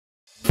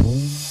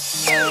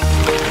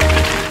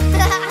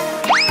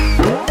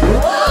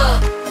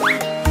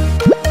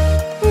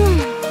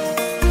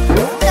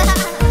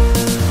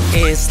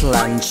It's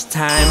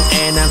lunchtime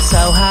and I'm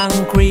so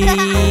hungry.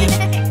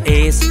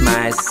 Is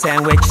my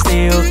sandwich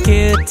still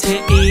good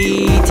to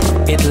eat?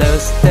 It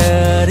looks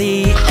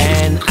dirty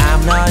and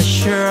I'm not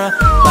sure,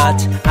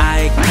 but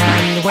I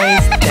can't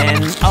wait,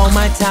 then oh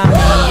my tummy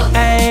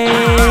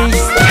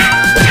aches.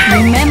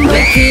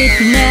 Remember,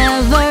 kids,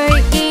 never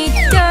eat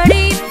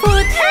dirty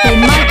food. They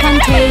might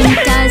contain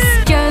dust,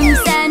 germs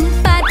and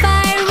bad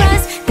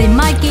virus. They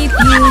might give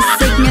you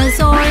sickness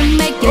or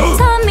make your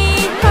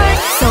tummy hurt.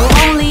 So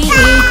only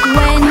eat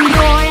when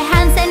your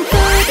hands and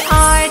foot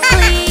are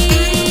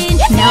clean.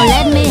 Now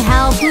let me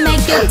help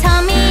make your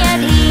tummy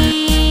at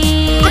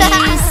ease.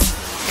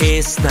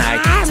 It's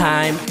night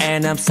time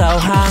and I'm so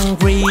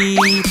hungry.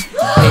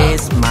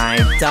 Is my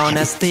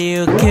donut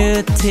still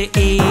good to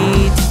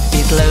eat?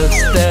 It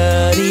looks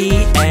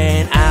dirty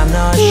and I'm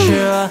not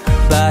sure,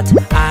 but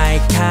I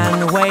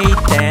can't wait,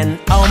 then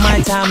oh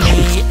my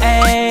tummy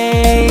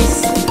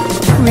aches.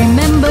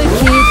 Remember,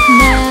 kids,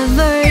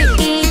 never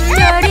eat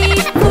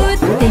dirty food.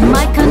 They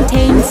might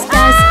contain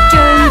dust,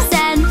 germs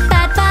and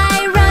bad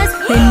virus.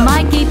 They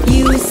might give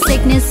you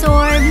sickness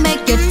or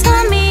make your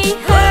tummy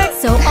hurt.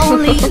 So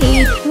only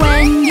eat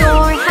when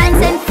your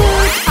hands and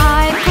foot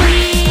are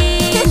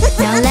clean.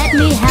 Now let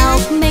me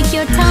help make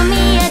your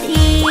tummy at ease.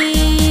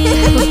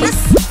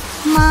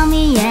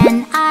 Mommy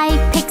and I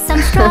picked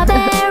some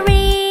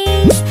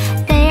strawberries.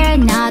 They're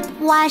not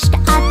washed,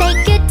 are they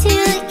good to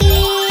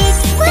eat?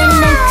 They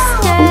look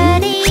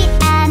dirty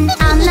and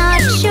I'm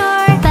not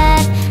sure,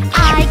 but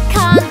I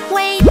can't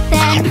wait,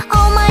 then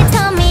oh my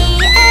tummy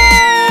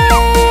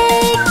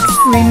aches.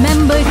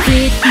 Remember,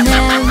 kids,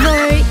 never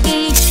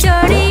eat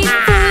dirty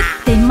food.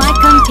 They might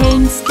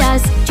contain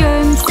dust,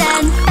 germs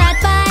and bad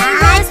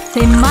virus.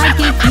 They might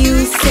give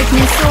you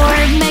sickness or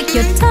make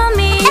your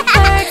tummy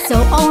hurt. So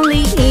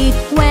only eat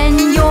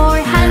when your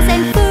hands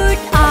and foot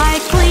are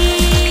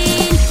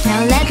clean.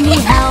 Now let me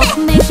help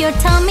make your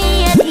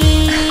tummy at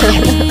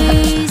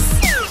ease.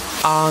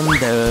 On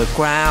the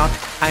ground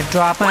I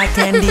drop my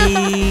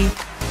candy.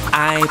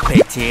 I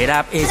picked it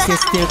up, is it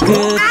still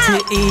good to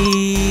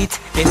eat?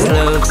 It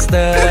looks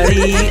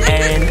dirty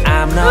and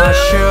I'm not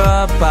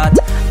sure, but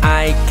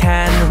I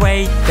can't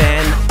wait,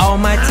 then oh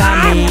my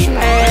tummy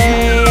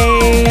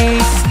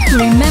aches.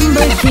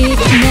 Remember,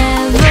 kids,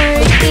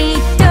 never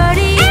eat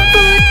dirty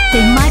food.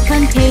 They might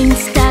contain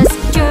dust,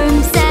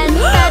 germs and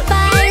bad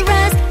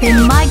virus. They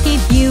might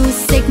give you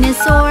sickness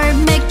or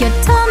make your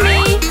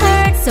tummy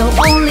hurt. So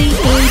only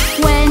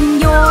eat when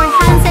your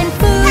hands and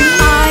foot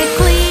are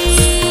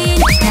clean.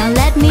 Now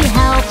let me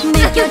help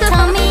make your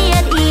tummy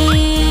at ease.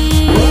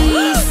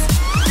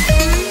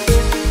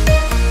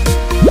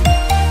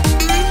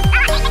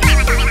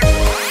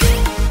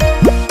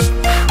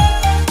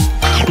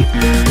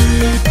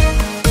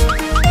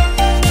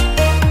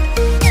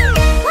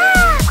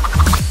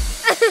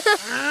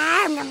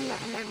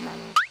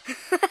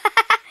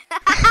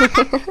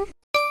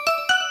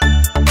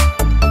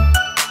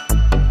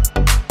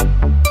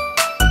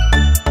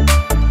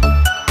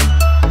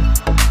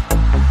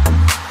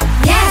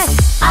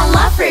 Yes, I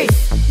love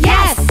fruits.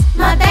 Yes,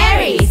 my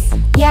berries.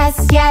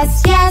 Yes,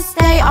 yes, yes,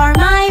 they are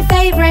my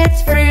favorite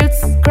fruits.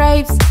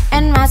 Grapes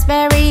and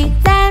raspberry,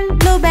 then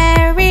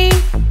blueberry.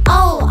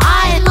 Oh,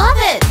 I love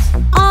it!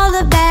 All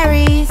the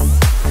berries.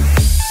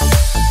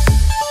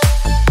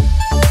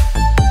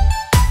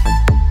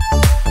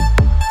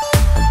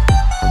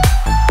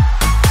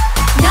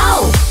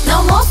 No,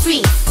 no more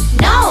sweets.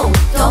 No,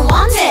 don't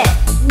want it.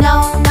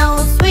 No,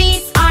 no,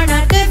 sweets are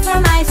not good for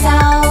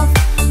myself.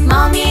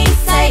 Mommy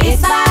say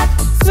it's bad,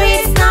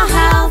 sweets not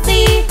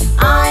healthy.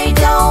 I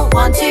don't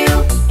want to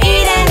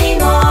eat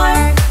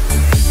anymore.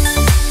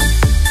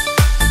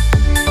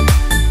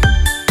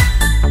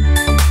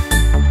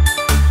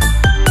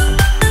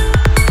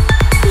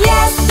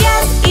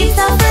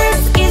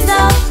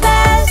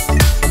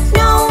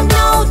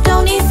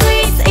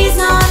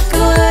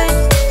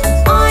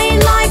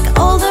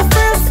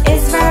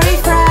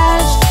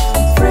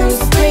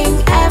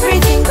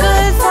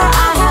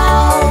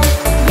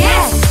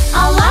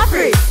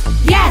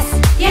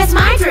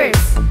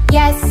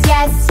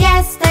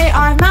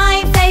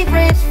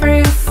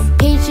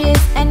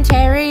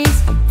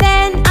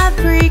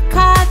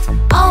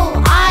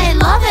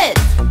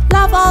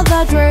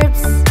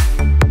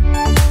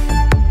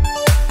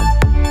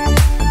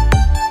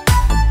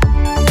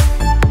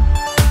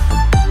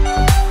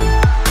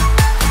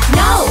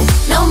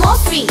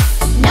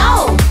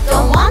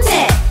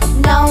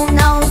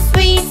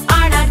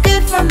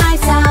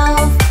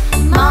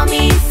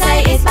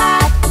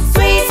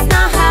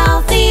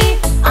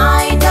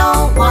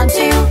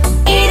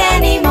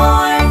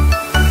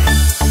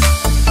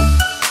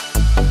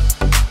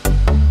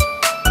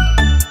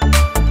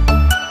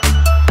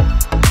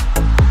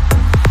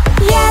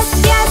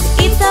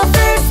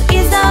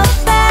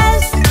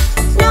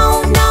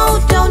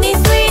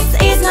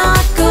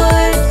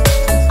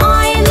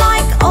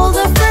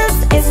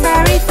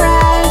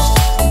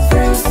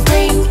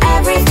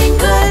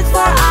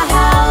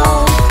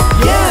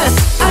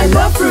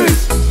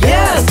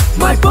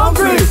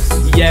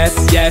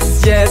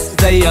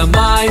 are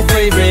my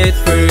favorite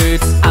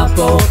fruits.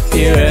 Apple,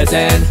 pears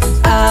and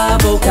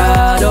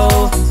avocado.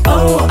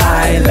 Oh,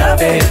 I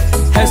love it.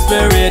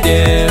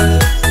 Hesperidin.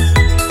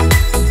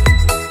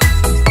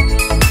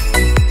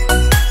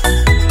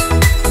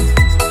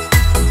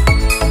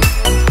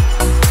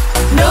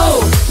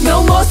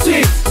 No more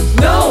sweets.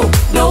 No,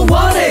 don't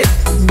want it.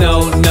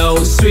 No,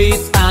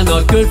 sweets are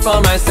not good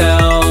for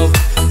myself.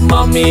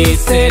 Mommy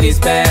said it's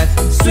bad.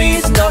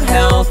 Sweets not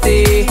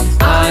healthy.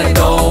 I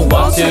don't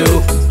want to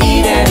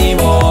eat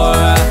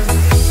anymore.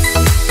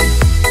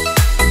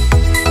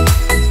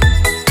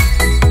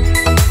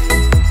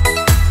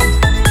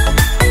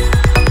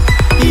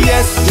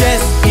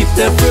 Yes, eat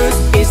the fruit,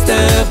 it's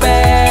the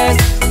best.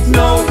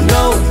 No,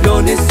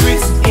 don't eat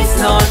sweets, it's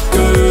not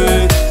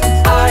good.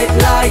 I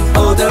like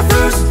all the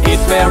fruits,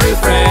 it's very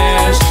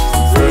fresh.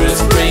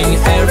 Fruits bring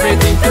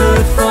everything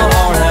good for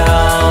our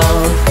health.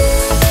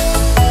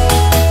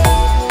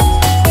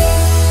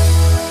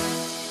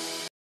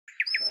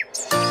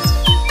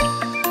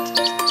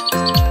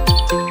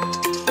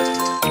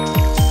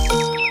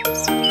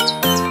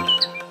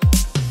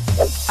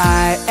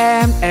 I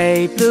am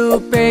a blue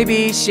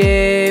baby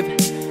sheep.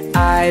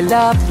 I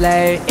love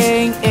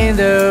playing in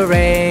the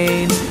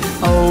rain.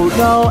 Oh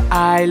no,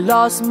 I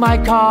lost my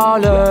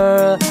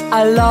color.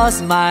 I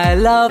lost my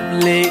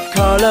lovely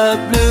color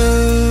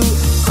blue.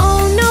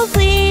 Oh no,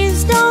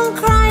 please don't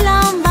cry,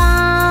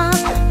 Llama.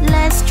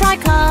 Let's try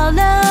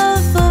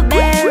colorful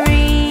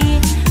berry.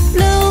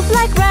 Blue,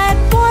 black, red,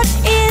 what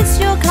is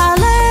your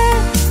color?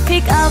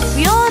 Pick up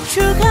your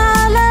true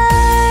color.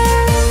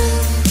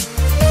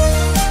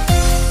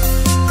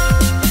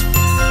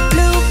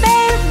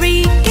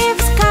 Blueberry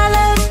gives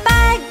color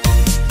back.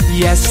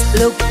 Yes,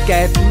 look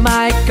at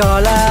my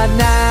color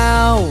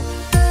now.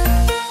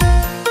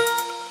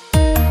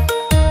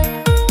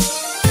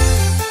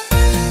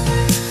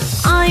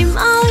 I'm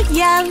a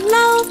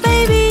yellow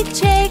baby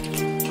chick,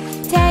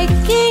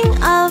 taking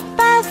a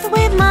bath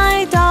with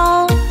my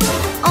doll.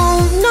 Oh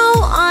no,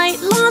 I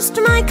lost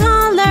my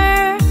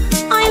color.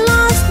 I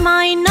lost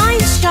my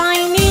nice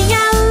shiny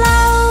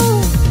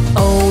yellow.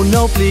 Oh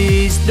no,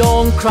 please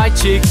don't cry,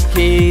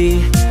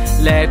 Chicky.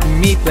 Let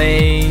me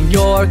play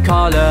your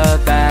color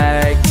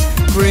back.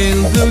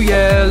 Green, blue,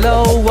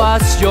 yellow,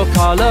 what's your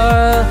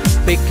color?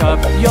 Pick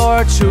up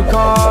your true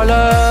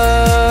color.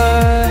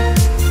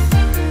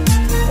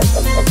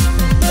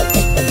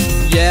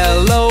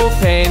 Yellow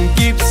pen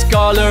gives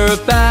color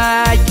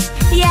back.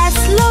 Yes,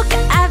 look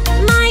at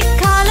my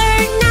color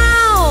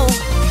now.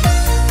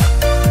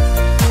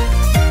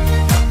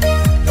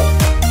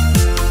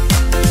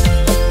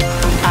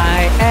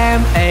 I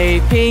am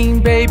a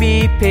pink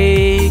baby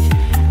pig.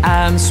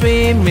 I'm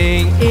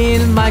swimming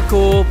in my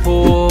cool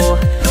pool.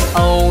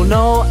 Oh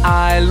no,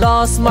 I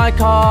lost my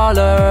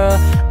color.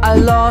 I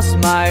lost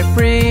my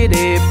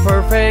pretty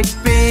perfect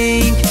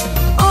pink.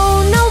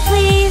 Oh no,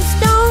 please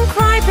don't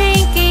cry,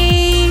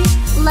 Pinky.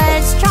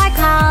 Let's try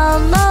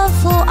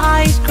colorful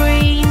ice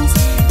creams.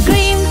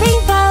 Green,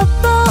 pink,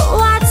 purple,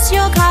 what's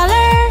your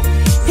color?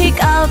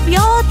 Pick up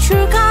your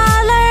true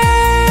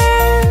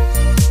color.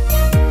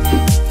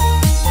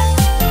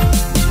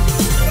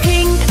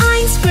 Pink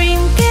ice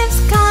cream gives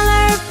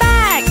color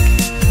back.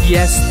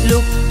 Yes,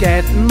 look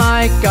at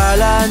my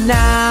color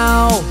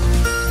now.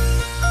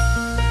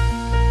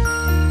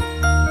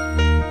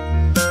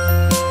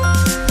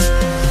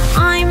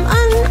 I'm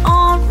an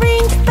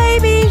orange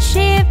baby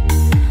sheep.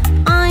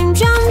 I'm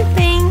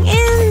jumping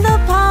in the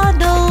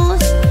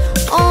puddles.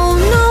 Oh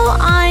no,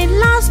 I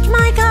lost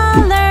my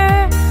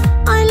color.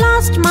 I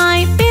lost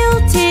my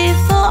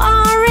beautiful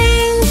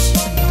orange.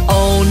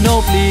 Oh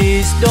no,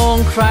 please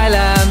don't cry,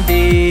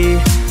 Lamby.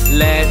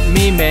 Let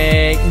me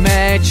make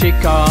magic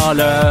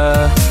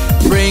color.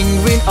 Bring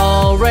green,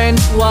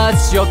 orange,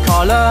 what's your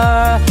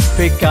color?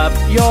 Pick up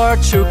your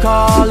true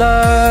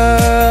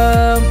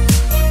color.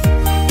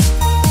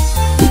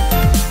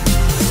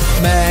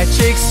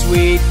 Magic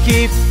sweet,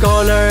 give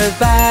color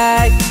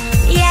back.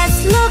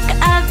 Yes, look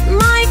at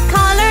my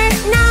color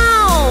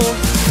now.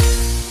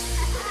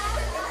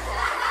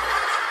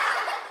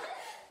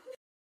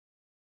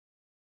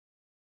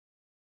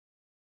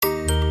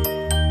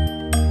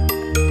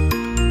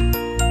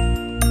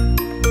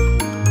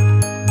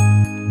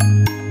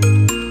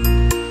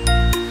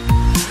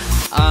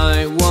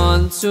 I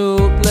want to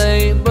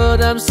play,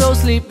 but I'm so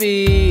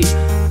sleepy.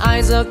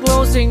 Eyes are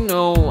closing,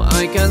 no,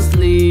 I can't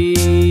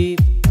sleep.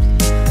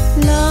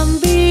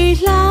 Lumpy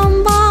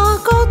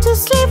Llama, go to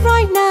sleep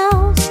right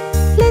now.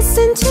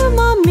 Listen to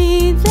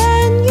mommy,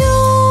 then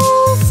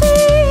you'll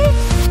see.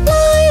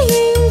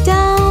 Lying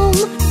down,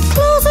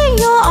 closing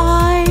your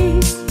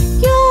eyes,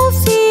 you'll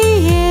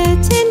see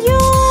it in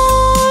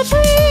your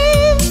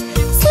dreams.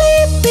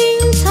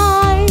 Sleeping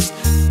tight,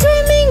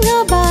 dreaming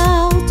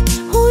about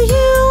who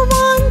you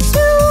want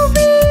to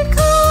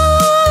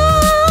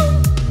become.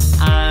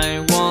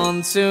 I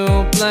want to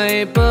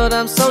play, but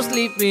I'm so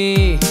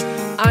sleepy.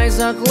 Eyes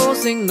are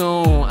closing,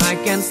 no, I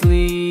can't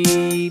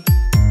sleep.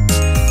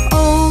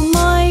 Oh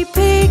my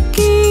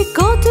piggy,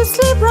 go to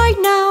sleep right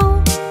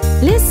now.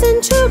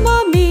 Listen to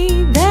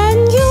mommy, then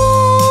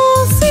you'll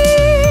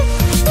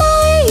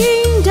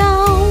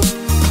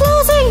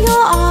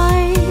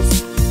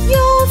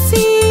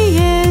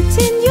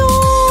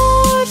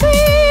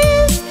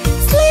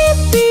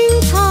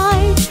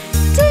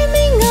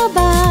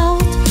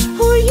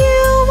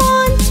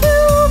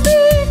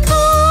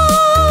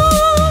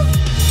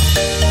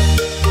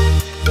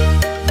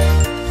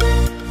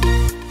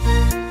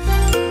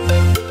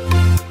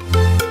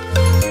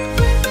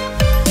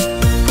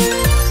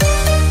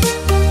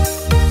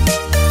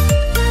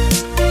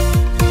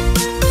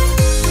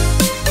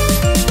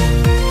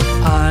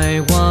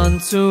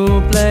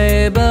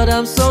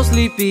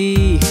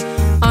sleepy.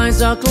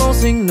 Eyes are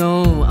closing,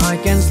 no, I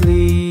can't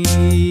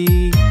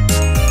sleep.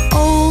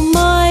 Oh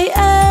my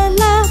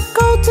Ella,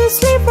 go to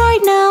sleep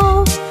right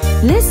now.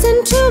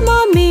 Listen to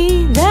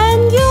mommy, then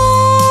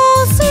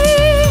you'll see.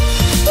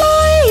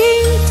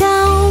 Lying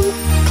down,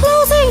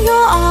 closing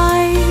your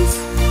eyes,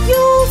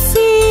 you'll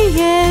see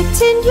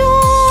it in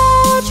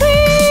your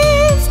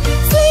dreams.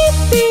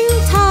 Sleeping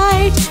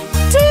tight,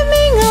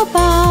 dreaming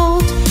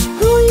about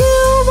who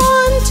you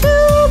want to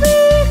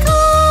become.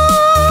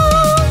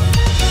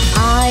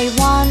 I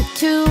want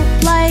to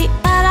play,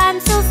 but I'm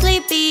so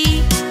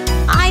sleepy.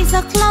 Eyes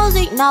are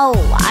closing, no,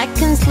 I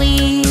can't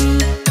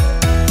sleep.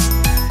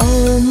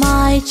 Oh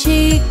my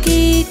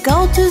cheeky,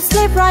 go to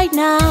sleep right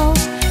now.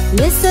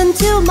 Listen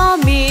to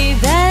mommy,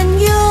 then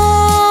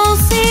you'll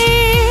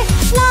see.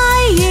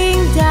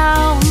 Lying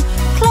down,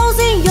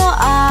 closing your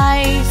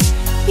eyes,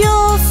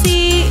 you'll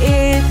see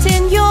it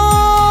in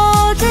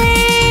your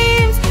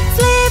dreams.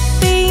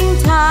 Sleeping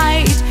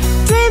tight,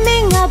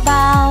 dreaming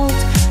about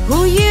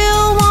who you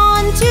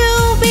want to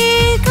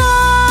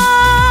become.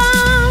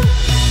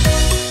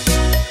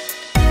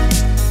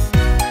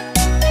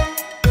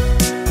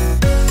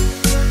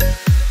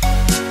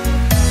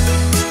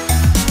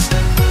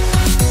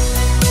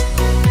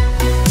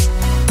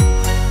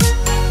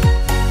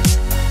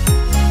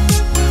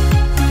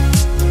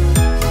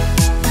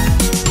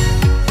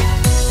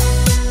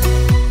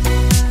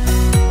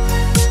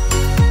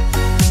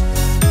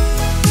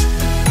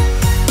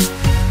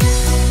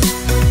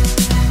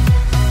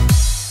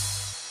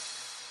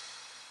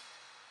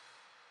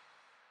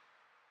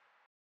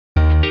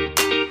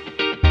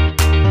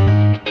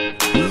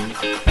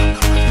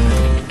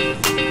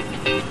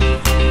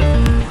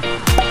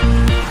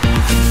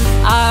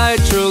 I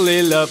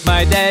truly love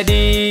my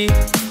daddy.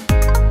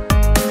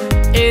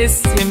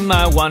 It's him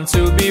I want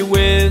to be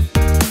with.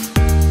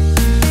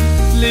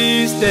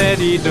 Please,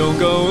 daddy, don't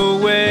go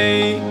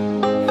away.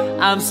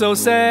 I'm so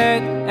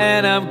sad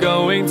and I'm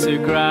going to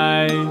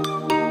cry.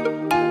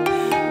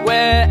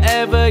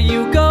 Wherever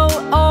you go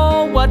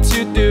or what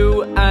you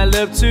do, I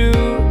love to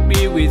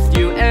be with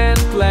you and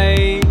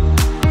play.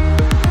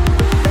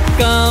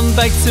 Come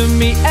back to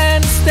me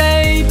and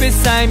stay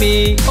beside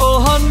me. Oh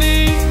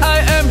honey, I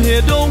am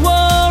here, don't worry.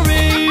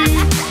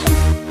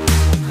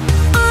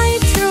 I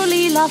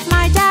truly love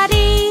my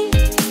daddy.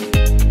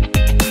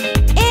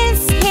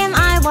 It's him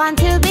I want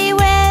to be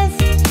with.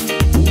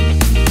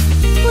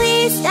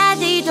 Please,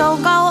 daddy,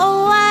 don't go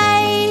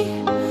away.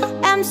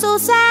 I'm so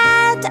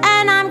sad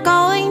and I'm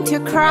going to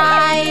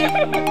cry.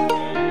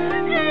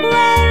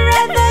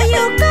 Wherever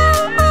you go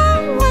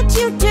or what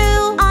you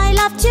do, I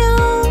love to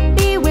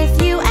be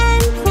with you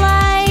and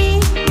play.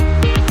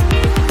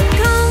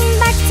 Come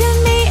back to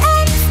me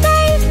and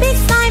stay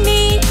beside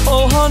me.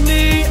 Oh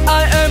honey,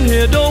 I am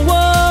here, don't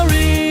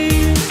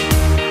worry.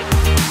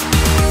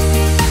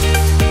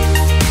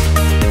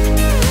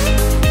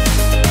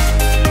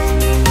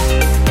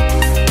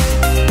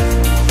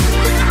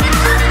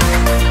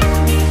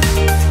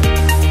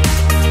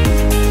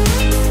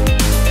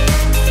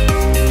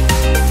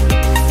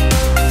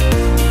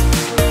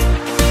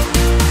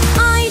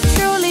 I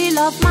truly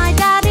love my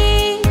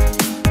daddy.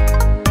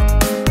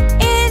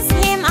 It's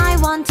him I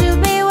want to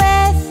be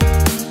with.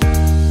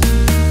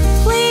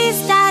 Please,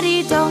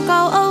 daddy, don't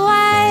go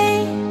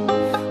away.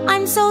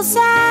 I'm so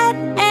sad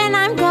and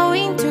I'm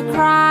going to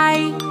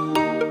cry.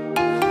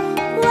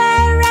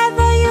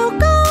 Wherever you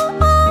go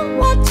or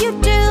what you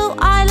do,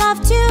 I love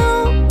to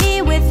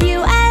be with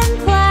you and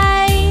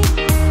play.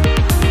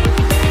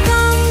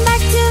 Come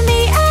back to me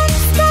and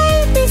stay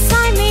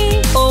beside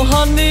me. Oh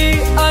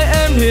honey, I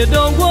am here,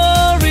 don't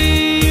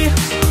worry.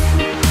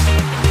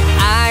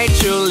 I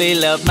truly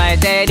love my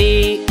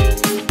daddy.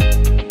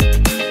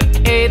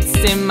 It's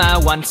him I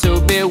want to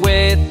be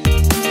with.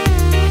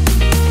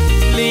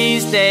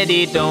 Please,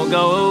 daddy, don't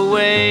go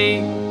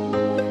away.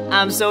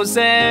 I'm so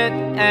sad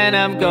and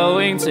I'm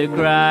going to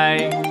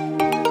cry.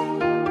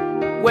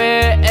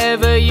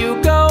 Wherever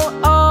you go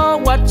or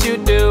what you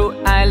do,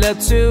 I love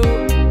to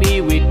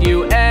be with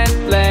you and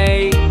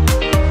play.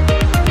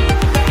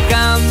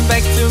 Come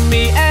back to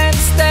me and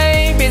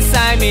stay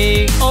beside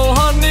me. Oh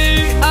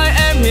honey, I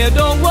am here,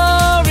 don't worry.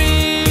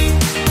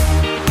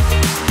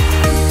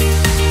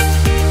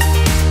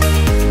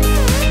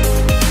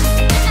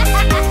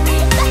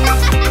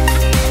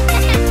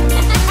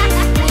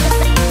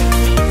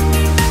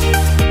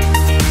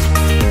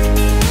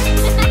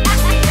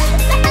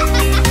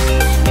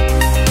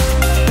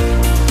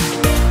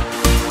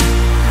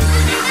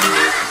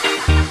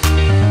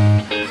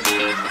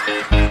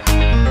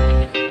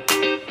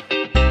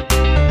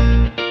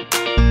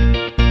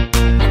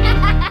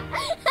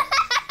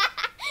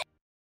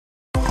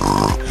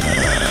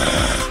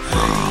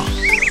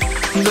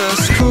 The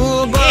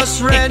school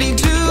bus ready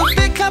to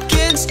pick up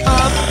kids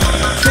up.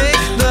 Pick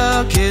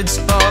the kids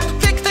up,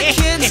 pick the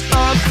kids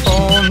up.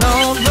 Oh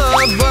no,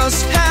 the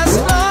bus has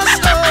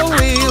lost a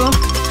wheel.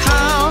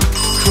 How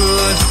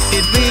could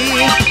it be?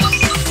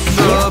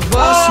 The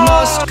bus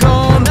must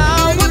go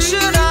now. What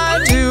should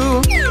I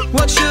do?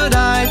 What should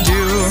I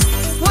do?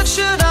 What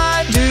should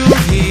I do?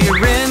 Here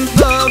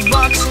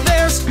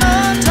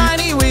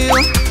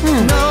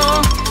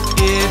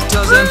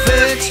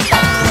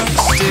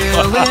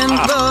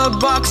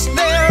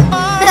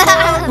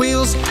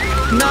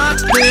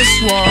not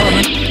this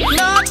one,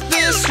 not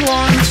this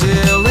one.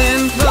 Till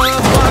in the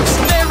box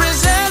there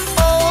is an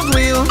old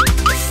wheel.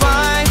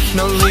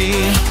 Finally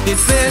it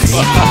fits.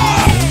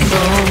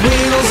 The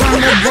wheels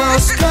on the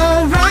bus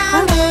go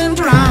round and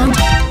round,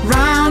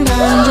 round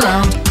and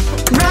round,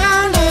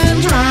 round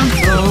and round.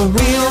 The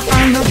wheel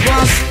on the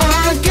bus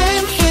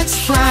again hits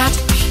flat.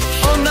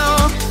 Oh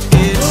no,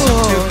 it's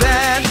too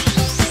bad.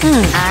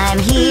 I'm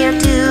here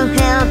to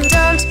help,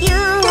 don't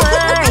you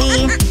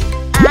worry.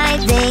 I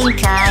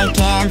think I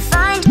can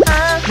find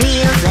a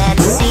wheel.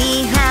 Let's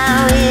see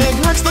how it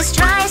works, this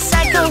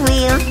tricycle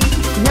wheel.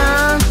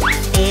 No,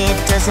 it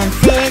doesn't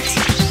fit.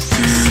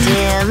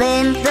 Still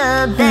in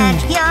the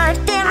backyard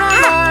there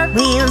are more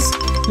wheels.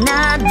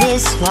 Not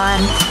this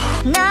one,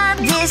 not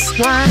this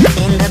one.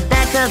 In the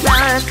back of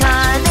our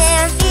car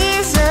there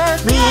is a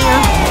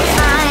wheel.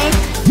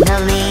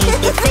 Finally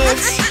it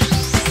fits.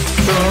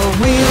 The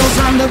wheels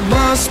on the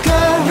bus go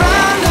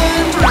round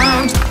and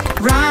round,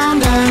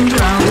 round and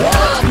round,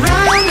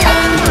 round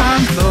and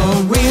round. The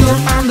wheel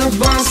on the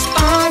bus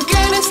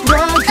again is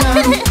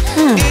broken.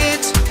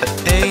 It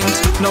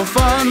ain't no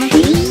fun.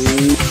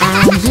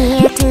 I'm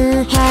here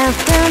to help,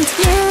 don't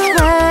you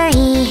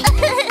worry.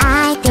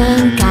 I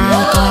think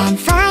I can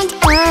find a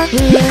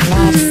wheel.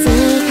 Let's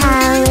see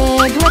how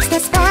it works,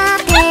 this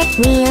puppet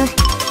wheel.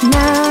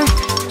 No,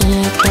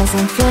 it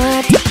doesn't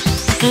fit.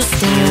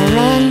 Still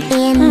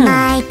in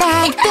my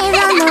bag there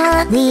are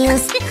more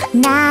wheels.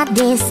 Not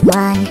this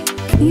one,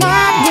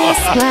 not this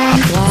one.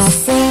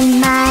 Yes,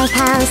 in my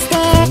house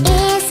there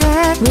is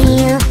a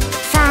wheel.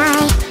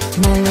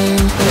 Finally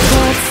it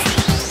fits.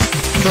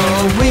 The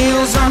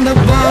wheels on the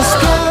bus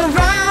go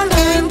round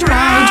and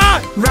round,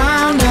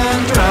 round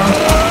and round,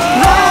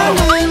 round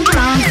and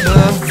round. The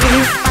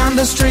thief on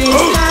the street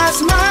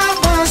has my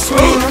bus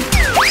wheel.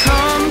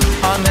 Come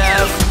on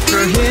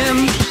after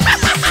him.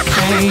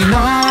 Hey,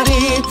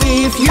 naughty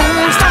thief, you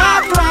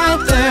stop right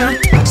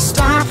there.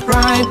 Stop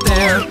right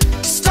there.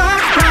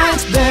 Stop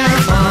right there.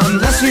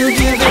 Unless you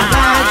give it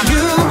back,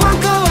 you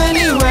won't go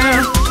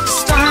anywhere.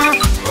 Stop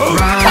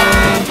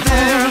right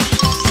there.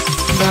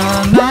 The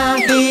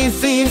naughty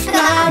thief,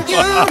 now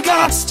you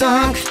got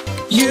stuck.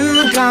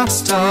 You got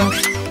stuck.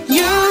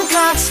 You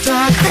got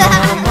stuck.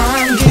 Come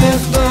on,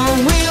 give the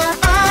wheel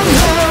on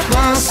the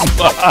bus.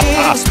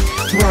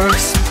 It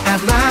works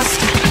at last.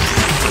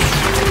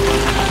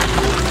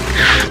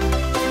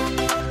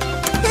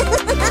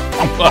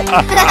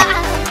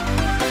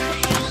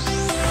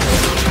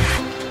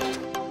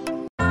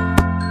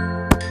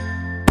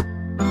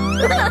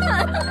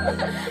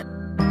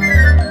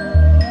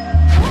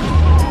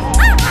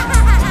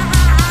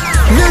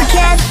 Look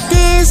at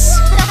this,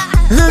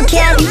 look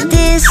at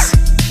this.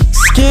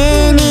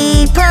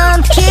 Skinny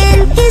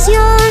pumpkin is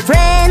your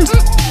friend.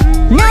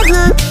 Not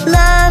look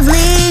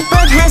lovely,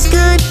 but has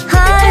good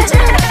heart.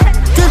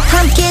 The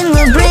pumpkin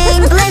will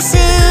bring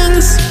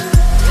blessings.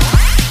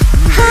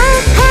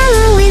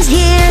 Halloween's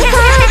here,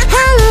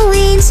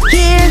 Halloween's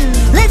here.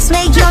 Let's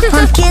make your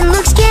pumpkin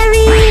look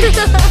scary.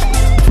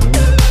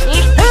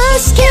 A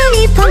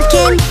skinny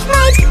pumpkin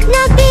might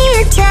not be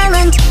a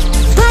talent,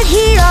 but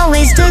he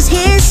always does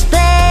his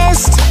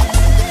best.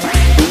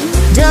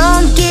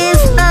 Don't give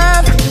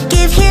up,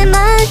 give him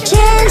a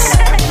chance.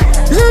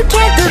 Look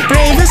at the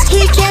bravest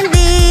he can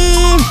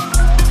be.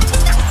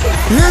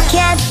 Look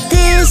at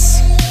this,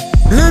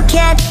 look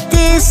at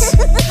this.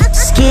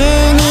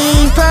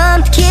 Skinny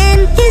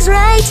pumpkin is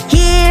right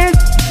here.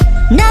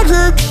 Not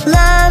look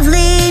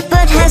lovely,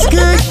 but has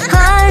good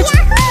heart.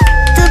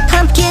 The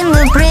pumpkin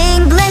will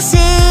bring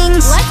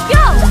blessings. Let's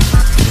go!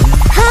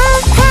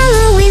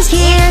 Halloween's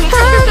here,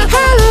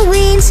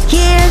 Halloween's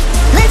here.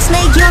 Let's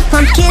make your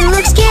pumpkin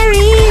look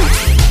scary.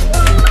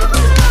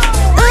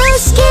 A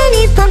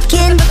skinny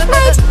pumpkin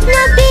might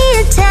not be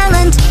a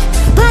talent,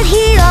 but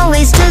he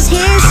always does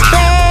his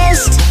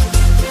best.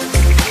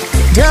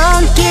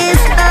 Don't give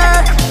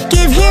up,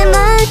 give him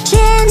a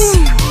chance.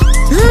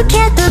 Look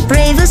at the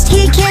bravest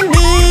he can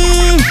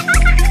be.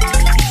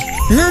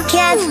 Look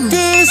at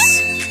this,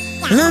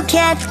 look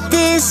at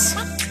this.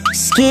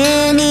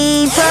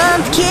 Skinny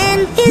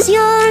pumpkin is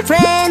your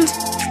friend.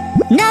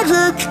 Not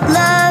look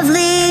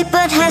lovely,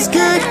 but has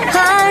good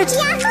heart.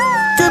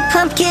 The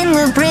pumpkin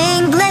will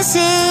bring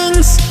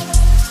blessings.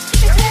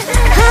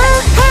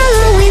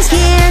 Halloween's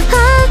here,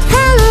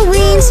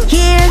 Halloween's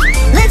here.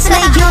 Let's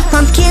make your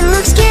pumpkin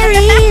look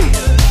scary.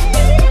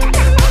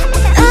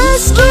 A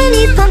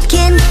skinny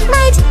pumpkin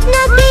might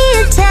not be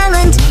a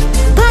talent,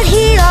 but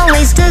he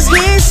always does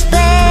his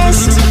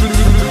best.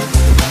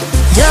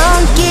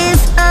 Don't give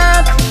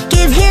up,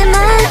 give him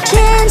a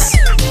chance.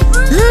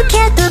 Look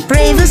at the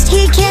bravest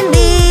he can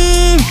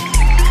be.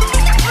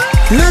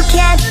 Look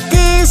at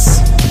this,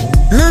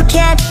 look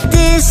at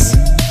this.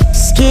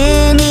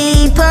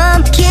 Skinny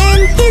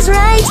pumpkin is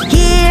right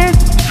here.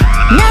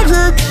 Not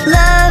look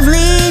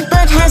lovely,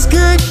 but has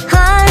good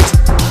heart.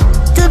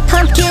 The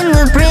pumpkin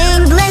will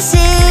bring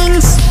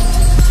blessings.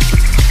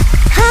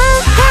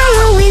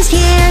 Halloween's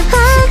here,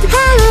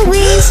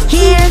 Halloween's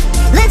here.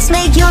 Let's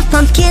make your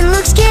pumpkin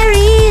look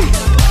scary.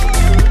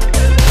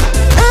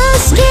 A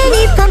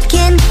Skinny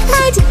pumpkin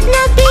might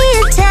not be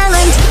a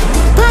talent,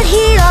 but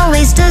he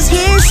always does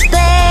his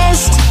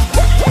best.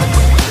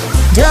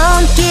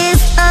 Don't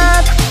give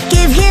up,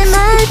 give him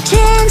a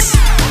chance.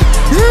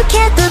 Look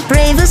at the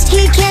bravest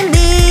he can be.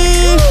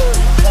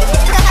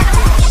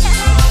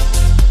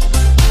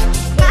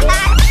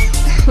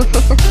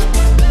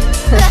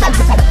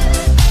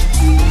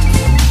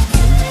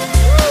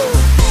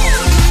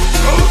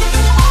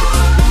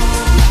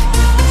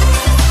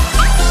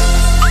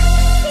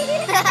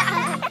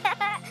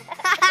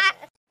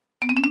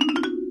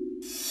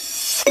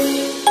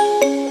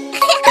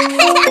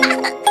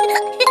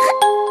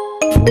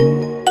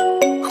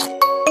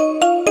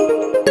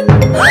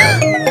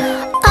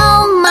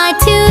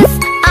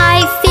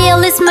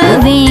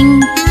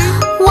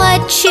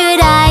 What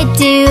should I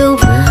do?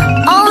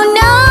 Oh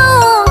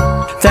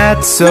no!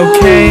 That's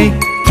okay,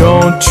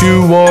 don't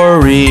you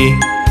worry.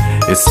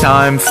 It's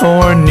time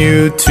for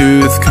new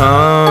tooth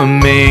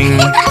coming.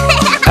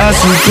 As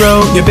you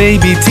grow, your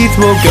baby teeth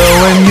will go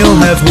and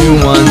you'll have new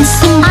ones.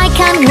 I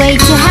can't wait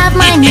to have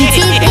my new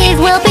teeth, it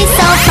will be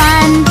so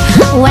fun.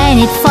 When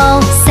it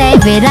falls,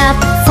 save it up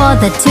for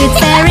the tooth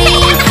fairy.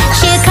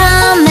 She'll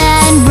come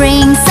and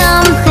bring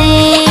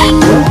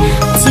something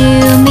to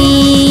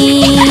me.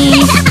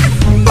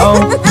 Oh,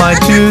 my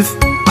tooth,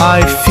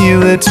 I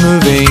feel it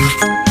moving.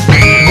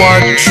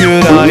 What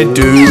should I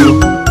do?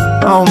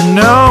 Oh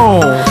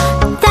no!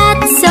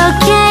 That's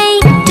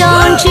okay,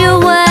 don't you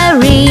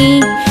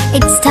worry.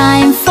 It's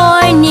time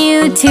for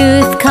new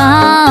tooth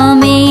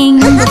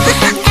coming.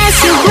 As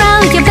you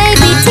grow, your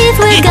baby teeth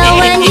will go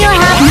and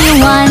you'll have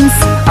new ones.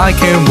 I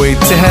can't wait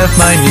to have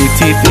my new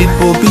teeth, it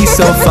will be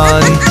so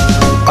fun.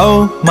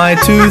 Oh, my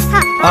tooth,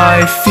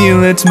 I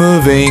feel it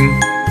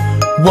moving.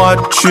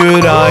 What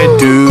should I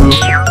do?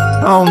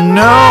 Oh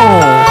no!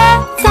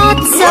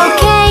 That's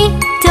okay,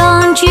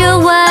 don't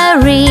you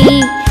worry.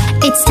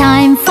 It's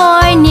time for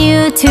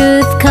new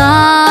tooth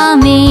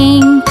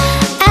coming.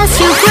 As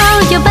you grow,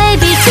 your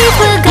baby teeth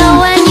will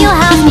go and you'll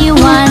have new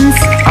ones.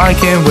 I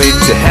can't wait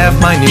to have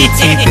my new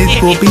teeth,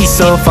 it will be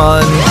so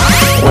fun.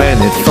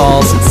 When it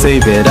falls,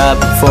 save it up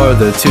for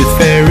the tooth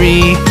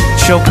fairy.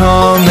 She'll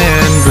come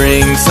and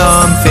bring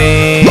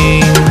something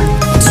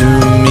to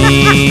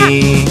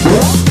me.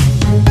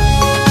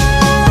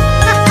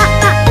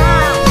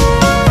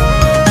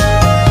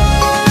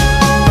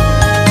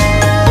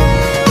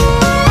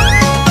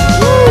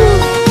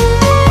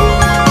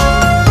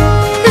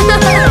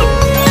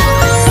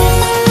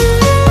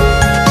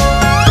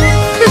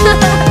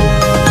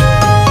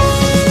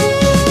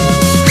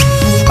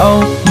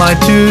 Oh, my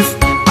tooth,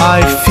 I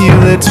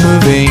feel it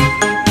moving.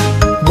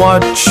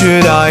 What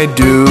should I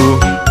do?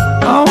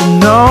 Oh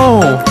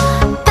no!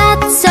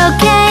 That's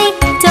okay,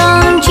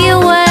 don't you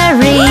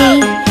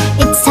worry.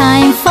 It's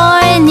time for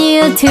a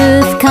new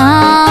tooth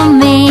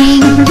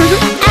coming.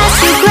 As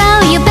you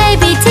grow, your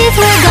baby teeth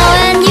will go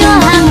and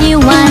you'll have new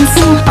ones.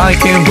 I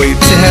can't wait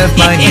to have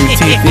my new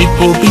teeth, it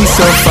will be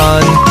so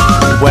fun.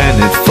 When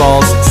it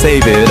falls,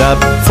 save it up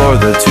for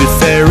the tooth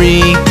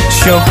fairy.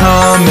 She'll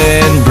come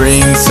and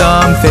bring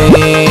something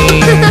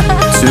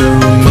to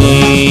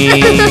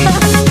me.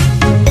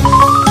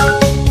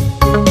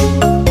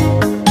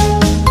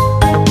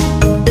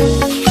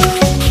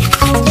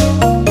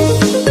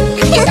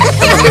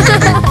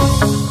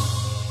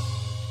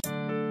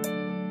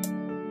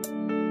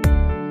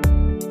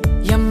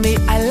 Yummy,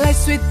 I like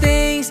sweet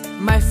things.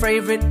 My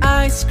favorite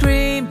ice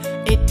cream.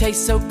 It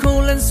tastes so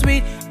cool and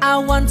sweet. I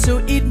want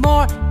to eat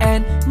more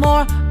and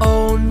more.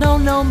 Oh no,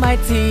 no, my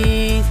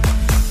teeth.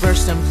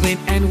 Brush them clean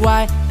and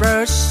white.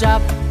 Brush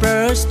up,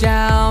 brush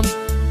down.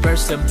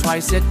 Brush them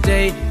twice a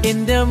day,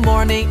 in the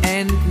morning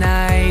and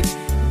night.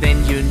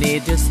 Then you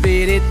need to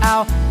spit it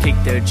out, kick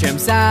the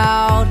germs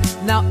out.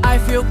 Now I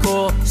feel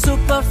cool,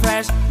 super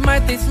fresh. My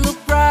teeth look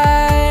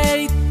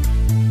bright.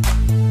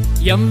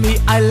 Yummy,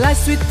 I like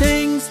sweet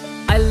things.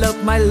 I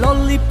love my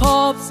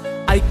lollipops.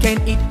 I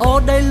can eat all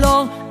day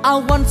long. I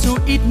want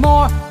to eat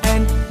more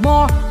and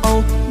more.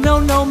 Oh no,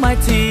 no, my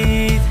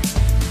teeth.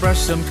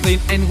 Brush them clean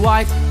and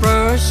white.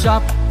 Brush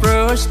up,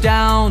 brush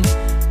down.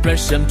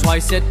 Brush them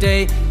twice a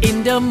day,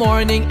 in the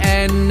morning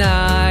and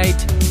night.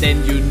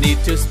 Then you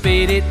need to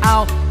spit it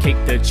out, kick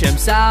the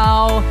germs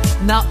out.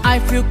 Now I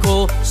feel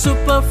cool,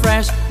 super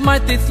fresh. My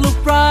teeth look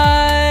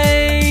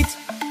bright.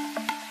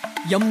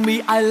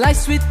 Yummy, I like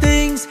sweet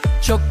things.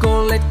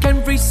 Chocolate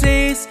can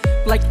resist.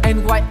 Black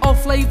and white all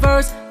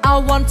flavors. I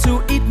want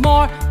to eat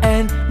more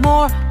and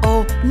more.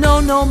 Oh no,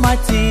 no, my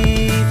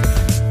teeth.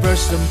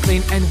 Brush them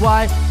clean and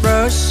white.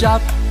 Brush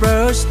up,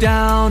 brush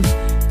down.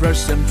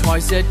 Brush them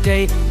twice a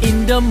day,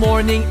 in the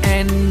morning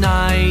and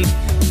night.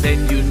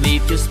 Then you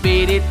need to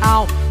spit it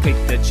out, kick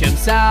the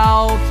germs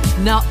out.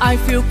 Now I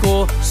feel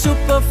cool,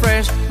 super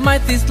fresh. My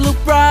teeth look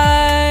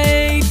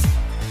bright.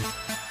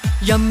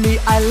 Yummy,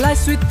 I like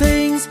sweet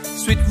things.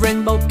 Sweet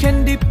rainbow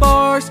candy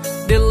bars.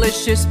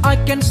 Delicious, I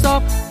can't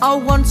stop. I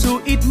want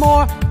to eat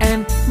more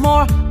and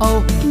more.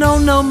 Oh no,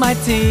 no, my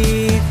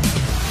teeth.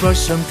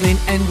 Brush them clean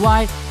and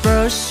white.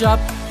 Brush up,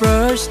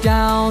 brush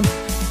down.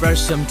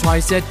 Brush them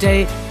twice a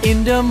day,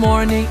 in the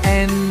morning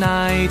and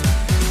night.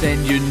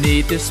 Then you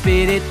need to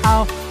spit it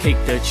out, kick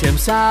the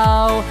germs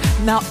out.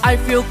 Now I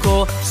feel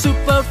cool,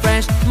 super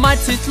fresh, my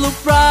teeth look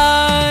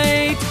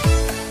bright.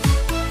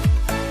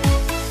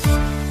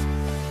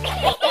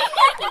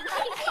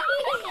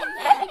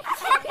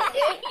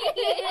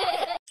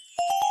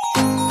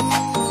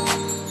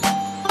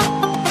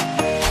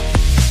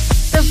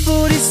 The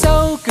food is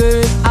so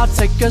good, I'll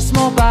take a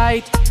small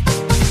bite.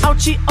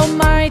 Ouchie on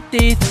my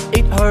teeth,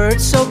 it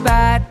hurts so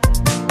bad.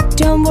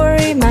 Don't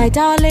worry, my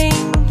darling,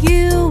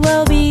 you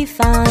will be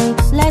fine.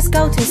 Let's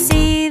go to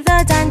see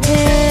the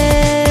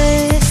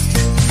dentist.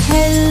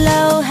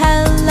 Hello,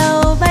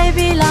 hello,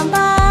 baby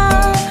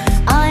llama.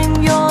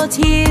 I'm your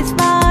teeth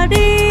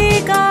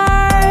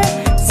bodyguard.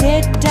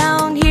 Sit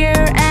down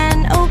here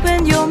and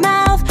open your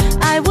mouth.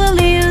 I will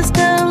use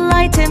the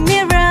light and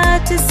mirror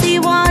to see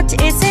what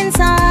is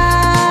inside.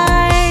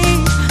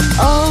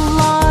 A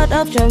lot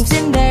of germs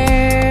in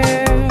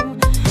there.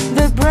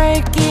 They're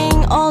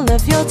breaking all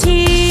of your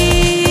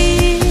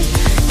teeth.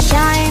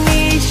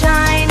 Shiny,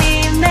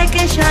 shiny, make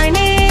it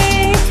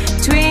shiny.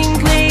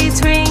 Twinkly,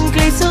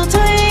 twinkly, so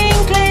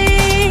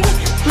twinkly.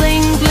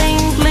 Bling,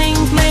 bling, bling,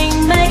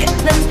 bling, make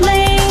them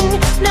bling.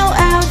 No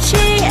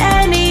ouchie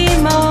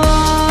anymore.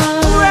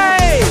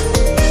 Hooray!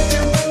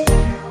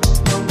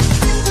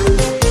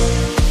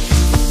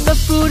 The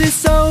food is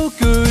so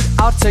good,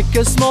 I'll take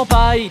a small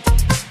bite.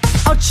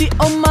 Ouchie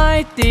on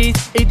my teeth,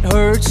 it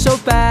hurts so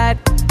bad.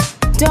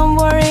 Don't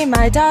worry,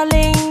 my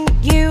darling,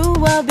 you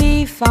will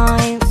be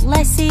fine.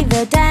 Let's see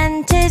the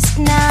dentist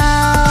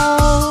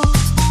now.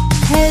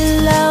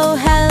 Hello,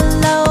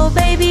 hello,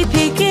 baby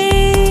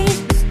piggy.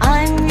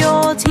 I'm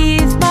your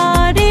teeth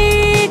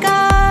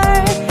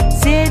bodyguard.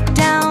 Sit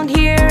down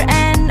here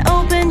and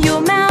open your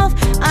mouth.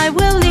 I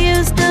will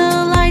use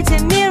the light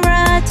and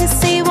mirror to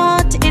see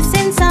what is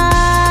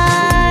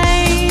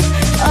inside.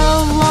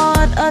 A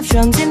lot of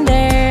germs in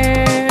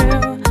there.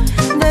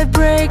 They're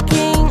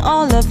breaking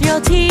all of your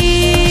teeth.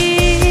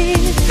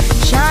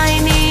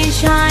 Shiny,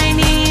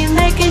 shiny,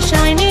 make it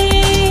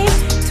shiny.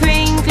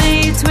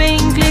 Twinkly,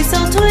 twinkly,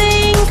 so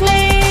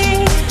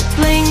twinkly.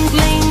 Bling,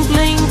 bling,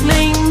 bling,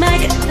 bling,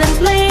 make them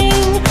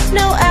bling.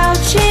 No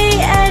ouchie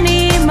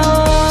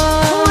anymore.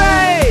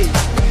 Hooray!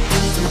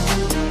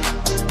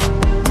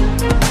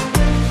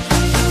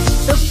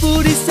 The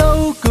food is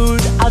so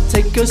good, I'll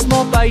take a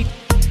small bite.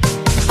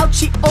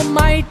 Ouchie on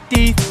my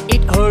teeth,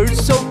 it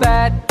hurts so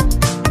bad.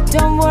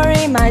 Don't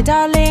worry, my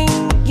darling,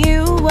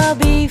 you will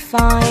be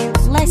fine.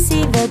 Let's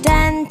see the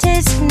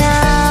dentist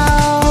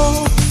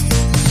now.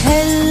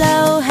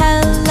 Hello,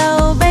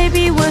 hello,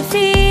 baby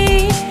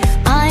Woofy.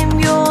 I'm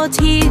your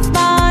teeth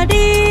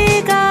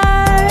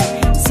bodyguard.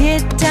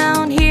 Sit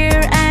down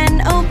here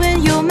and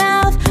open your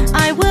mouth.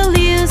 I will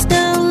use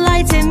the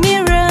light and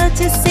mirror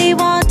to see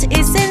what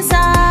is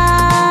inside.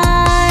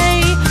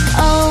 A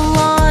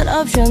lot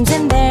of germs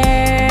in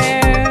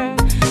there.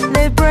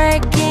 They're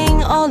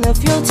breaking all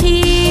of your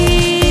teeth.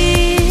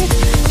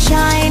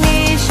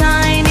 Shiny,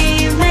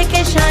 shiny, make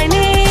it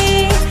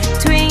shiny.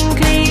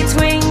 Twinkly,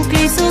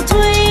 twinkly, so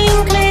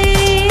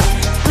twinkly.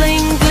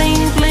 Bling,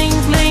 bling, bling,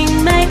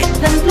 bling, make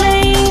them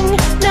bling.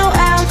 No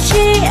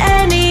ouchie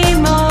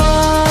anymore.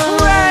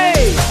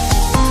 Hooray!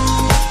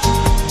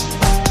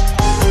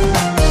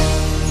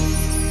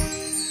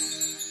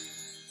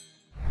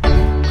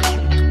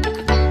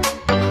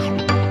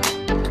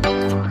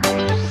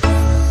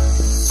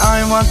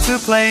 I want to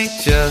play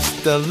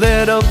just a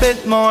little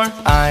bit more.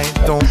 I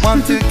don't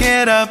want to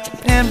get up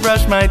and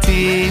brush my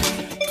teeth.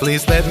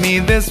 Please let me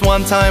this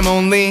one time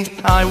only.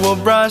 I will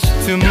brush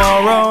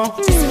tomorrow.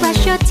 Just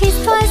brush your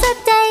teeth twice a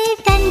day,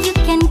 then you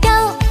can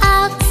go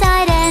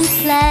outside and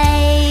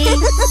play.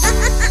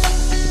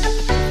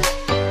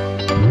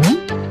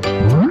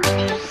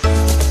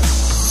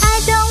 I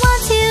don't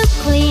want to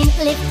clean,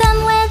 leave them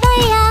where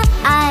they are.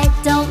 I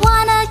don't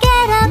wanna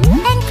get up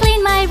and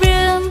clean my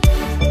room.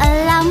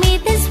 Allow me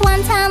this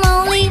one time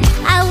only,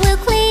 I will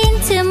clean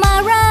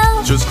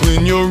tomorrow. Just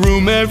clean your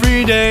room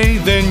every day,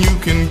 then you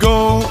can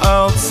go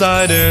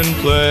outside and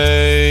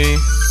play.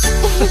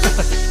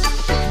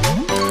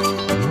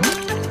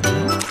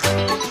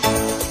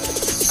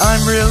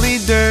 I'm really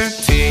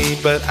dirty,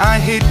 but I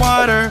hate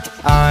water.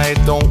 I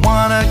don't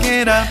wanna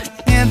get up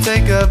and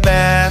take a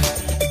bath.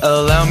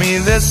 Allow me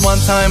this one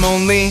time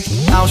only,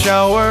 I'll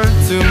shower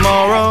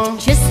tomorrow.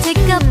 Just take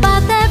a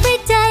bath every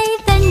day,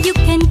 then you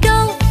can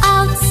go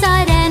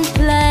outside and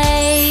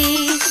play.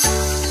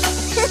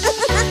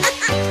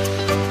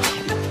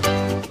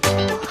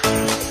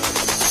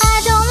 I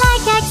don't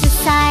like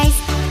exercise,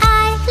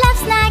 I love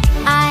snack.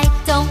 I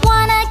don't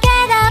wanna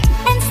get up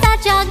and start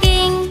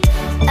jogging.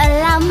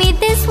 Allow me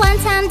this one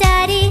time,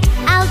 Daddy,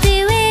 I'll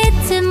do it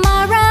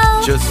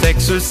tomorrow. Just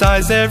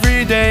exercise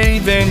every day,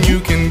 then you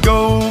can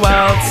go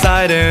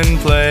outside and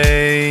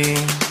play.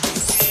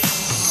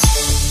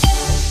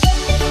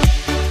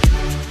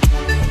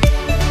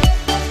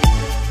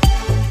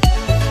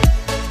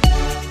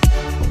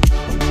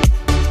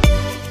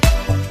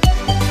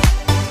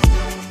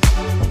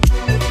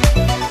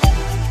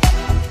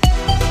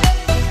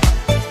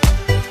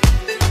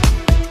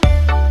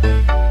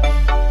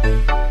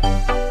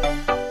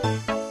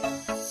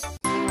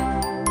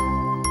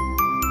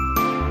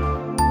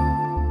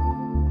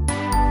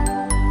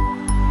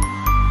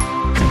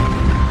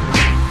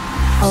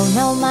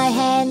 no, my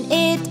hand,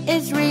 it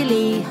is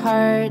really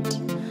hurt.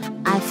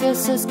 I feel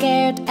so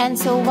scared and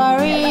so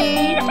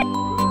worried.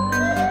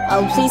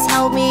 Oh, please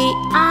help me,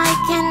 I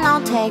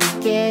cannot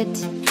take it.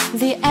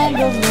 The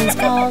ambulance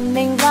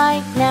coming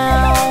right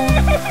now.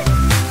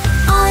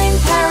 I'm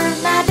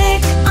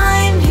paramedic,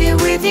 I'm here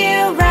with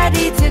you,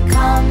 ready to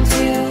come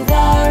to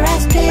the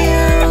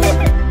rescue.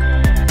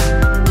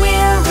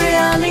 We're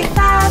really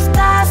fast,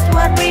 that's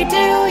what we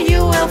do.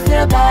 You will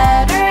feel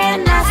better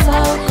and not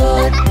so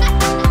good.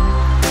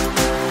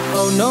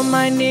 Oh no,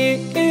 my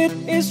knee, it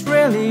is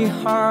really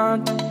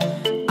hard.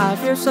 I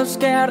feel so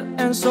scared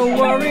and so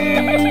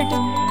worried.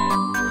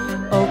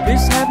 Oh,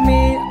 please help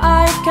me,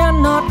 I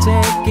cannot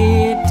take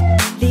it.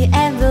 The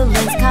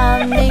ambulance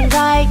coming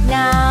right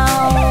now.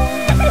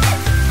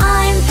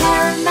 I'm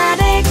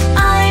paramedic,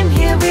 I'm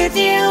here with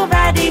you,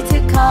 ready to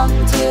come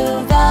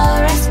to the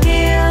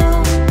rescue.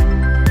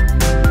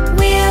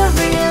 We're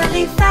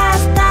really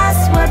fast,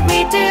 that's what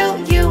we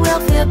do. You will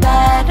feel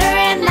better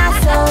and not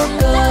so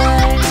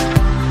good.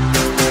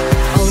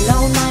 Oh no,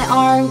 my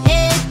arm,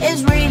 it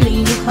is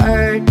really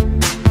hurt.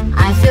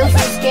 I feel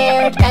so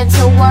scared and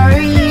so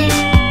worried.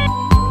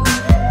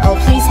 Oh,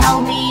 please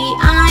help me,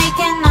 I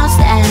cannot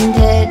stand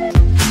it.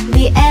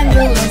 The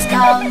ambulance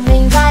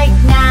coming right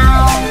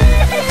now.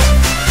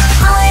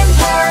 I'm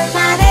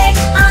paramedic,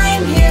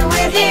 I'm here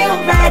with you,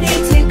 ready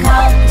to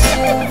come to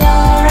the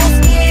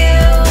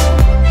rescue.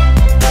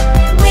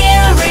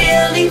 We're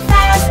really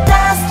fast,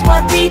 that's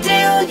what we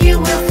do. You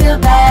will feel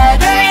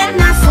better and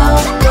not so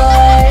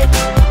good.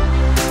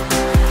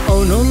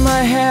 Oh no,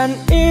 my hand,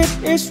 it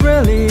is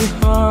really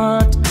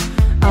hard.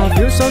 I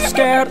feel so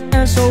scared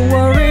and so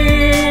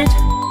worried.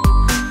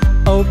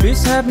 Oh,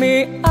 please help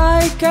me,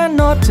 I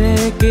cannot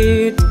take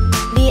it.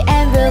 The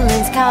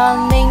ambulance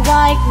coming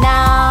right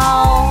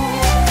now.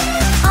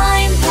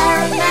 I'm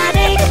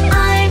paramedic,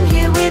 I'm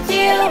here with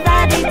you,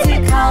 ready to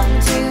come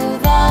to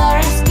the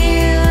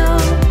rescue.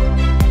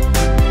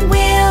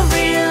 We're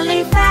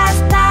really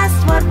fast, that's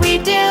what we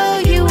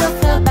do. You will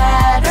feel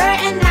better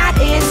and that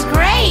is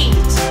great.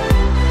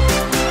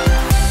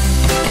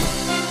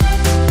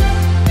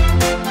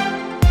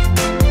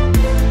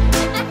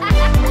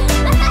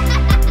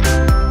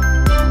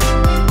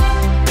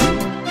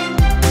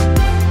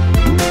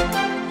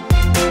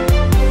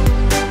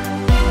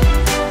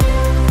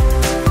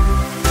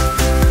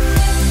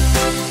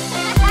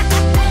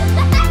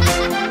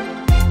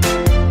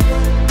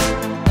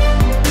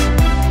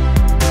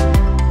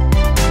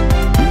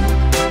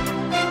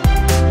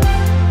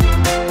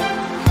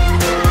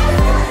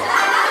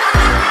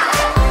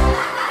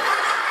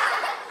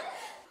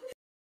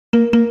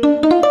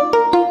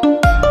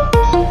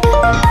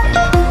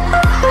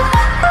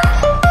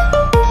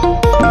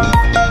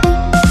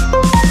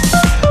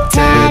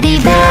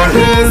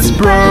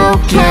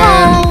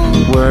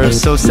 Broken. We're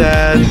so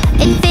sad,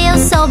 It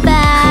feels so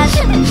bad.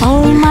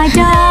 Oh my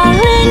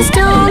darlings,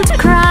 don't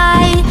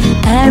cry.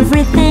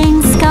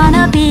 Everything's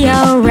gonna be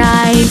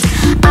alright.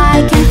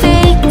 I can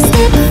fix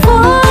it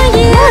for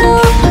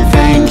you.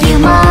 thank you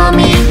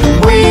mommy,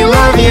 we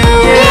love you.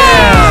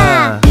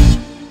 Yeah!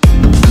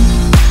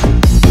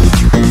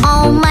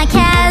 Oh, my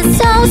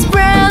castle's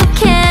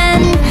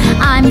broken.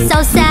 I'm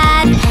so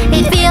sad,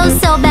 it feels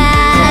so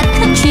bad.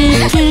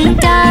 Cheeky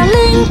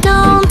darling,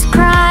 don't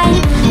cry.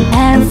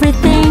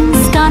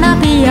 Everything's gonna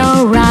be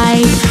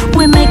alright.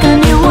 We make a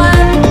new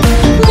one,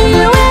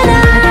 you and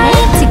I.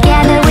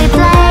 Together we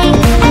play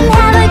and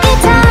have a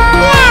good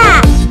time.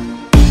 Yeah!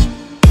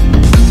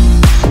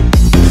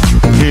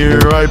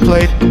 Here I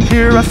played,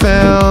 here I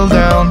fell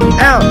down.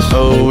 Ouch!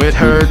 Oh, it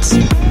hurts,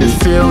 it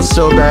feels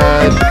so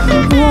bad.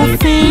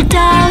 Wolfie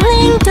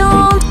darling,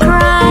 don't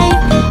cry.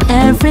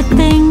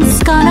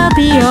 Everything's gonna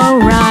be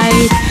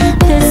alright.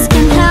 This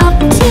can help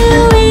to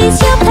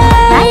ease your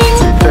pain.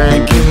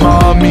 Thank you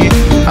mommy,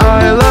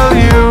 I love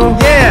you.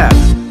 Yeah!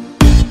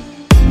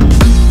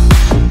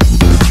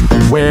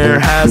 Where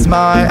has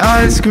my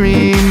ice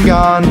cream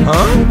gone?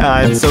 Huh?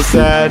 I'm so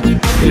sad,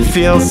 it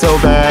feels so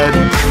bad.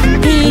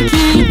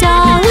 Piggy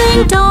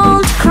darling,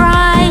 don't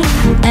cry.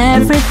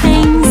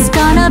 Everything's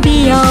gonna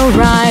be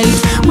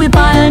alright. We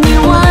buy a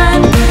new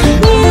one,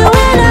 you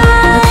and I.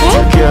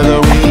 Together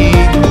we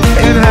eat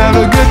and have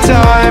a good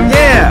time.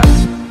 Yeah!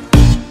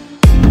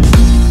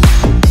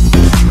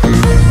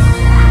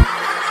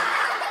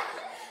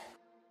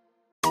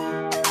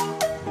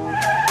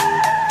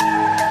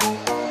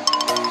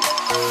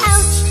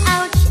 Ouch,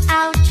 ouch,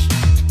 ouch.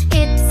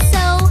 It's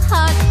so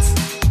hot.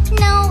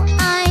 No,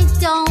 I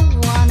don't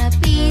wanna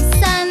be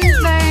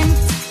sunburned.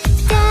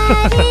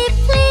 Daddy,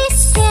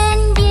 please can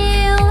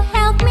you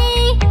help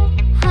me?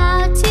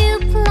 How to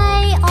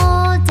play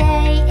all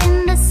day in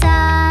the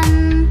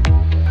sun?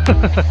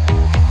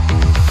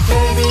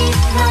 Baby,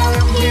 come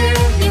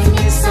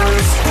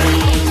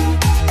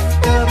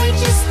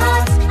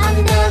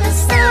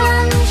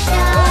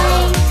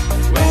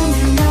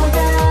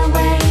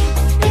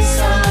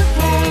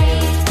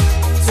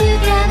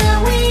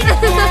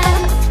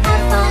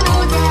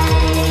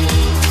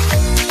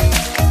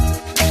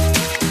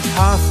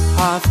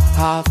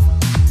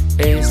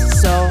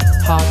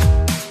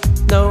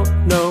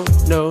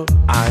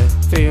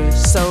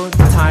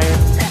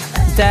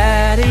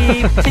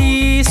Daddy,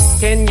 please,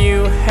 can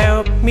you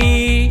help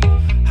me?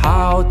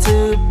 How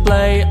to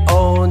play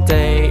all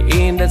day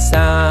in the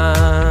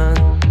sun?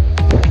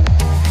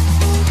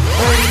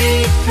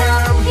 Baby,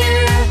 come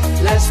here,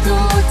 let's go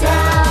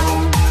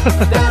down.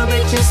 The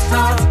beach is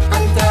hot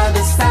under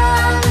the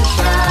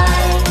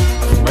sunshine.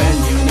 When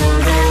you know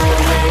the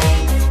way,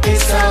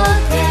 it's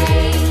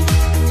okay.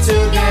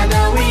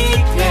 Together we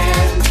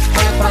can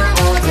have fun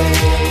all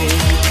day.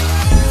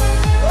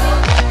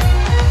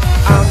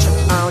 Ouch,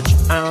 ouch,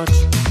 ouch,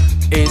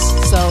 it's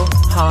so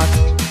hot.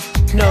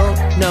 No,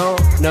 no,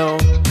 no,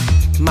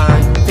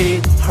 my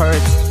feet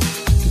hurt.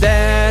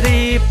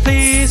 Daddy,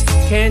 please,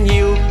 can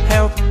you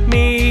help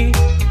me?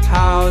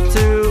 How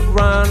to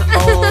run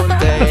all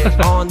day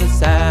on the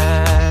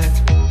sand?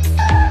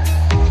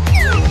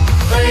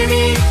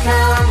 Baby,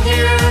 come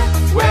here,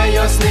 wear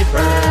your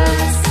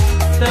slippers.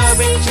 The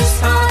beach is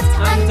hot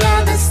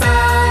under the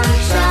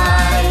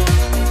sunshine.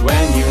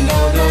 When you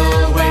know the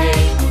way,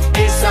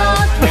 it's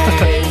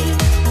okay.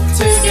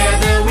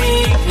 Together we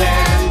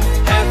can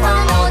have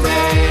fun all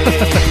day.